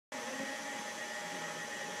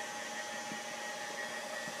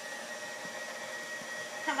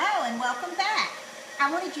Hello and welcome back.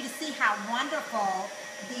 I wanted you to see how wonderful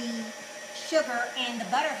the sugar and the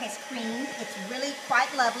butter has creamed. It's really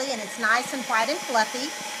quite lovely and it's nice and white and fluffy.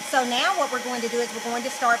 So now what we're going to do is we're going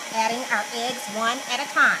to start adding our eggs one at a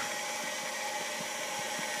time.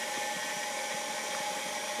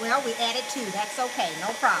 Well, we added two. That's okay,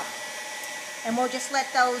 no problem. And we'll just let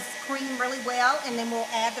those cream really well, and then we'll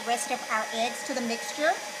add the rest of our eggs to the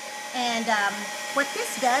mixture. And what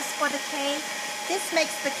this does for the cake, this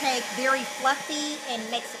makes the cake very fluffy and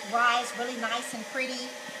makes it rise really nice and pretty.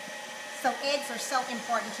 So eggs are so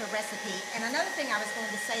important to a recipe. And another thing I was going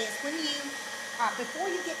to say is when you,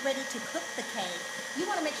 before you get ready to cook the cake, you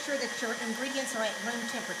want to make sure that your ingredients are at room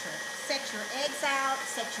temperature. Set your eggs out,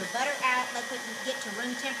 set your butter out, let it get to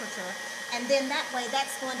room temperature. And then that way,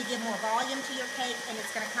 that's going to give more volume to your cake and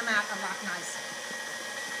it's going to come out a lot nicer.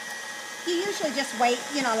 You usually just wait,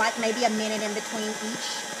 like maybe a minute in between each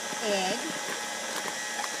egg.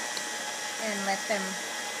 And let them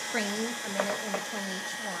cream a minute in between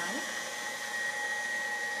each one.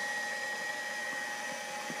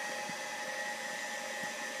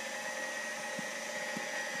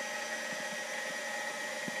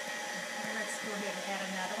 Okay, let's go ahead and add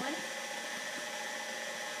another one.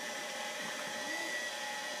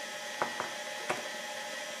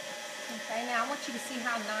 Okay, now I want you to see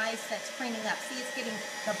how nice that's creaming up. See, it's getting,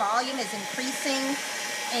 the volume is increasing,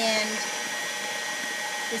 and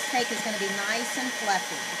this cake is going to be nice and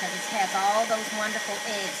fluffy because it has all those wonderful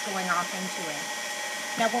eggs going off into it.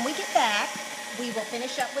 Now when we get back, we will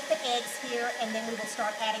finish up with the eggs here, and then we will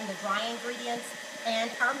start adding the dry ingredients and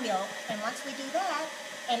our milk. And once we do that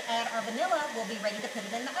and add our vanilla, we'll be ready to put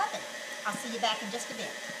it in the oven. I'll see you back in just a bit.